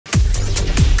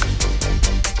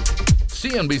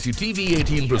CNBC TV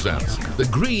 18 presents the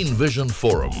Green Vision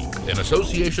Forum in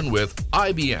association with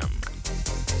IBM.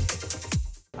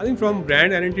 I think from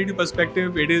brand identity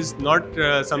perspective, it is not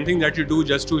something that you do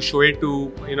just to show it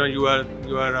to you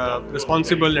are a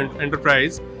responsible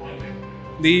enterprise.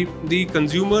 The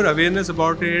consumer awareness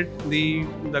about it, the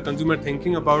consumer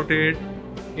thinking about it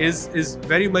is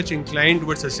very much inclined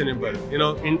towards sustainable.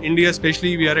 In India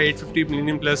especially, we are a 850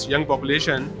 million plus young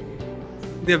population.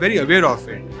 They are very aware of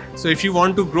it. So if you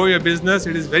want to grow your business,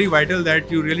 it is very vital that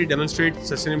you really demonstrate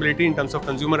sustainability in terms of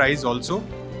consumer eyes also.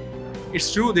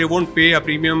 It's true they won't pay a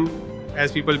premium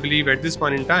as people believe at this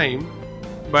point in time,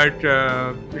 but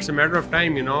it's a matter of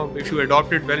time. If you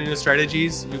adopt it well in your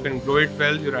strategies, you can grow it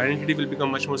well, your identity will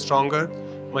become much more stronger,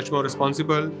 much more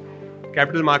responsible.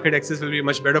 Capital market access will be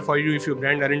much better for you if your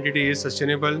brand identity is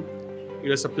sustainable.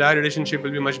 Your supplier relationship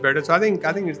will be much better. So I think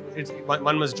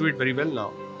one must do it very well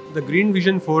now. The Green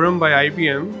Vision Forum by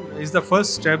IBM is the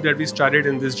first step that we started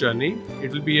in this journey.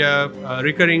 It will be a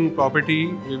recurring property.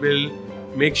 We will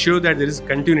make sure that there is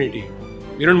continuity.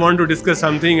 We don't want to discuss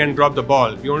something and drop the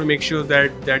ball. We want to make sure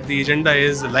that the agenda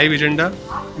is a live agenda.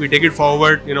 We take it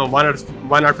forward,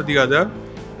 one after the other.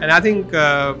 And I think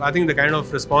the kind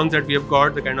of response that we have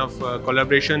got, the kind of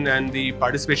collaboration and the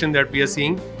participation that we are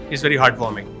seeing is very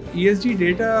heartwarming. ESG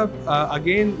data,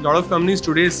 again, a lot of companies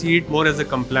today see it more as a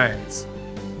compliance.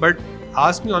 But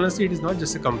ask me honestly, it is not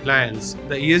just a compliance.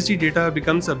 The ESG data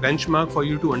becomes a benchmark for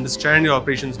you to understand your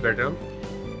operations better.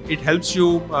 It helps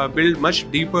you build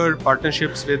much deeper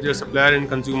partnerships with your supplier and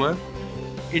consumer.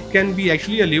 It can be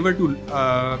actually a lever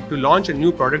to launch a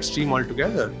new product stream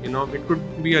altogether. It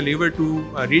could be a lever to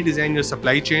redesign your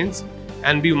supply chains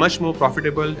and be much more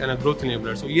profitable and a growth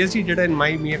enabler. So ESG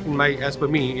data, as per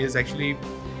me, is actually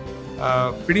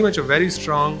pretty much a very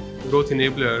strong growth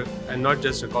enabler and not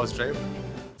just a cost driver.